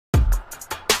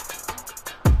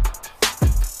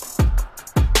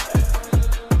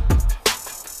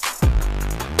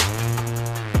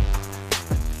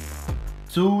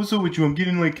So what's up with you? I'm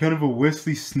getting like kind of a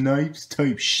Wesley Snipes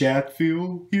type Shaq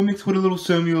feel here, mixed with a little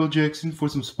Samuel L. Jackson for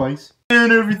some spice.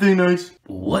 And everything nice.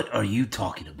 What are you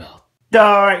talking about?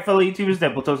 Alright, fellow YouTubers,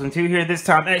 Deadpool 2 here. This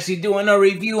time actually doing a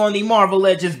review on the Marvel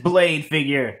Legends Blade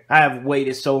figure. I have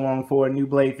waited so long for a new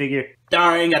Blade figure.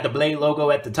 Alright, got the Blade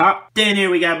logo at the top. Then here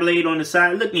we got Blade on the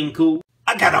side, looking cool.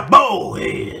 I got a bow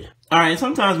head. Alright,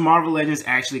 sometimes Marvel Legends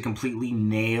actually completely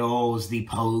nails the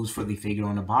pose for the figure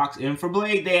on the box. And for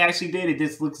Blade, they actually did it.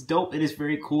 This looks dope. It is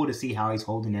very cool to see how he's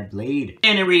holding that blade.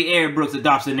 Henry Air Brooks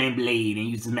adopts the name Blade and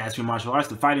uses mastery martial arts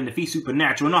to fight and defeat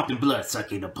supernatural and often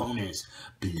blood-sucking opponents.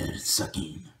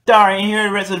 Blood-sucking. Alright, and here are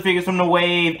the rest of the figures from the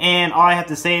wave, and all I have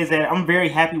to say is that I'm very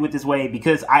happy with this wave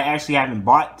because I actually haven't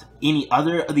bought any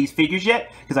other of these figures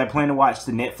yet because I plan to watch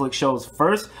the Netflix shows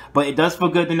first, but it does feel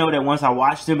good to know that once I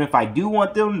watch them, if I do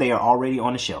want them, they are already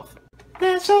on the shelf.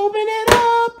 Let's open it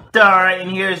up! Alright,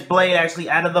 and here's Blade actually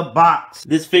out of the box.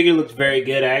 This figure looks very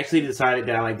good. I actually decided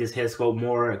that I like this head sculpt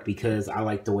more because I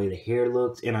like the way the hair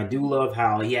looks, and I do love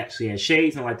how he actually has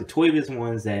shades, and like the Toybiz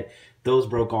ones that those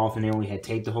broke off and they only had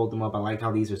tape to hold them up. I like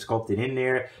how these are sculpted in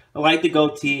there. I like the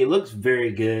goatee. It looks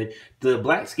very good. The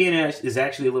black skin is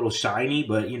actually a little shiny,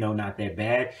 but, you know, not that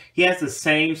bad. He has the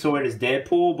same sword as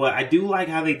Deadpool, but I do like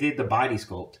how they did the body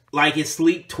sculpt. Like, his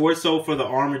sleek torso for the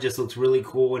armor just looks really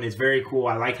cool, and it's very cool.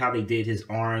 I like how they did his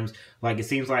arms. Like, it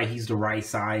seems like he's the right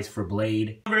size for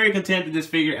Blade. I'm very content that this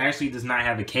figure actually does not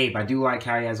have a cape. I do like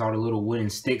how he has all the little wooden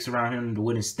sticks around him, the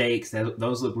wooden stakes.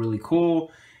 Those look really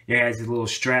cool. It has his little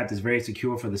strap that's very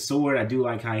secure for the sword. I do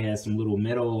like how he has some little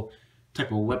metal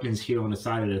type of weapons here on the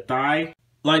side of the thigh.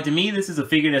 Like, to me, this is a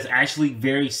figure that's actually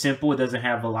very simple. It doesn't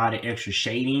have a lot of extra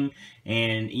shading.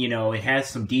 And, you know, it has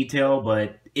some detail,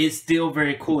 but it's still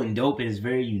very cool and dope, and it's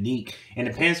very unique. And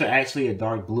the pants are actually a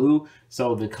dark blue,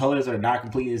 so the colors are not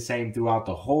completely the same throughout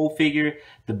the whole figure.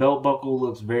 The belt buckle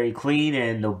looks very clean,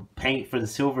 and the paint for the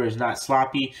silver is not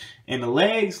sloppy. And the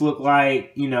legs look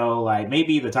like, you know, like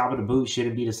maybe the top of the boot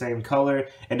shouldn't be the same color.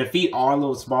 And the feet are a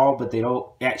little small, but they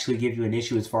don't actually give you an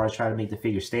issue as far as trying to make the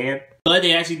figure stand. But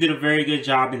they actually did a very good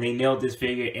job, and they nailed this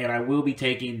figure, and I will be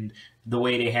taking the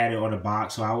way they had it on the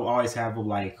box. So I will always have him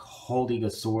like holding a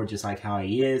sword just like how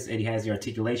he is, and he has the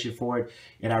articulation for it,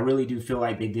 and I really do feel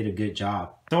like they did a good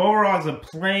job. So overall, it's a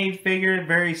plain figure,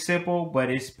 very simple, but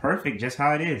it's perfect just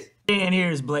how it is. And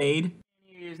here's Blade.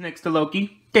 Here's next to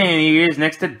Loki. And here's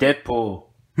next to Deadpool.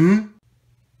 Hey,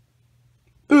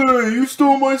 you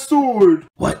stole my sword!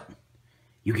 What?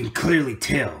 You can clearly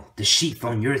tell the sheath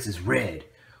on yours is red,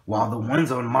 while the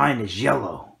ones on mine is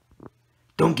yellow.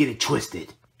 Don't get it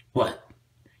twisted. What?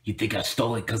 You think I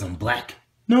stole it because I'm black?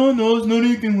 No, it's not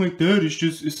anything like that.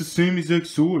 It's the same exact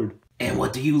sword. And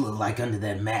what do you look like under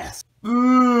that mask?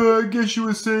 I guess you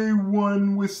would say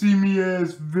one would see me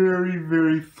as very,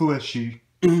 very fleshy.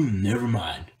 Never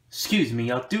mind. Excuse me,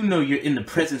 y'all do know you're in the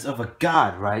presence of a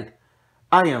god, right?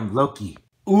 I am Loki.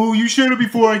 Oh, you shut up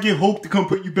before I get Hulk to come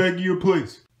put you back in your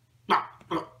place.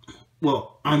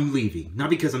 Well, I'm leaving. Not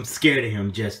because I'm scared of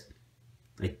him, just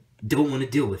I don't want to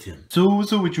deal with him. So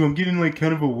what's up with you? I'm getting like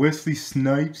kind of a Wesley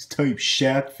Snipes type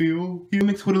Shaq feel here,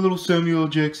 mixed with a little Samuel L.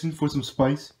 Jackson for some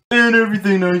spice. And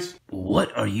everything nice.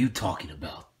 What are you talking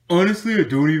about? Honestly, I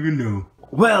don't even know.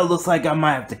 Well, looks like I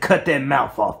might have to cut that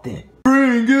mouth off then.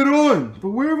 Bring it on! But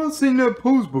where have I seen that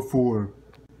pose before?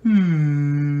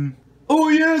 Oh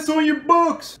yeah, it's on your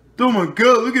box! Oh my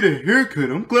god, look at the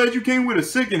haircut. I'm glad you came with a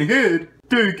second head.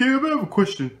 Hey, Caleb, I have a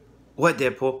question. What,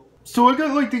 Deadpool? So I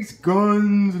got like these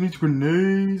guns and these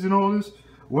grenades and all this.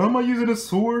 Why am I using a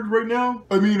sword right now?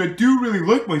 I mean, I do really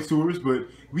like my swords, but it'd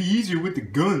be easier with the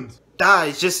guns.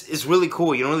 It's really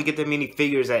cool. You don't really get that many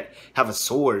figures that have a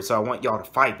sword, so I want y'all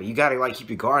to fight, but you gotta like keep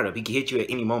your guard up. He can hit you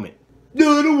at any moment.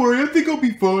 No, don't worry, I think I'll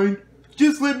be fine.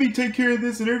 Just let me take care of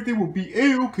this and everything will be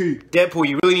a-okay. Deadpool,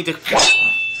 you really need to...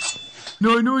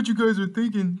 Now I know what you guys are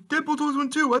thinking.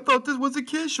 Deadpool 2. I thought this was a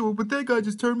kid show, but that guy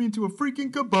just turned me into a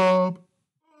freaking kebab.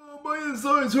 Oh, my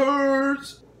insides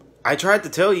hurts. I tried to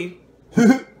tell you.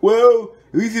 Well,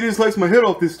 at least he didn't slice my head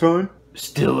off this time.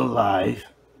 Still alive.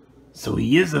 So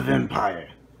he is a vampire.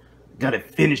 Gotta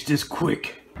finish this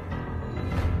quick.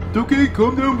 Okay,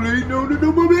 calm down, Blade. No,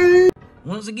 mommy.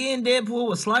 Once again, Deadpool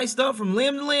was sliced up from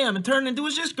limb to limb and turned into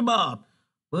a shish kebab.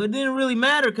 But it didn't really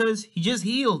matter because he just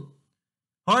healed.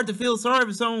 Hard to feel sorry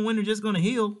for someone when they're just gonna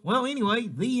heal. Well, anyway,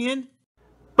 the end.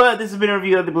 But this has been a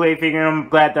review of the Blade figure, and I'm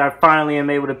glad that I finally am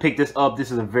able to pick this up.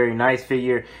 This is a very nice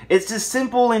figure. It's just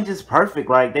simple and just perfect.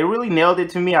 Like, they really nailed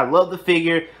it to me. I love the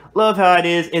figure. Love how it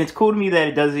is. And it's cool to me that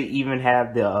it doesn't even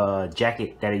have the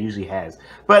jacket that it usually has.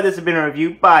 But this has been a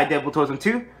review by Deadpool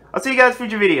 2. I'll see you guys in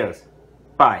future videos.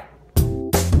 Bye.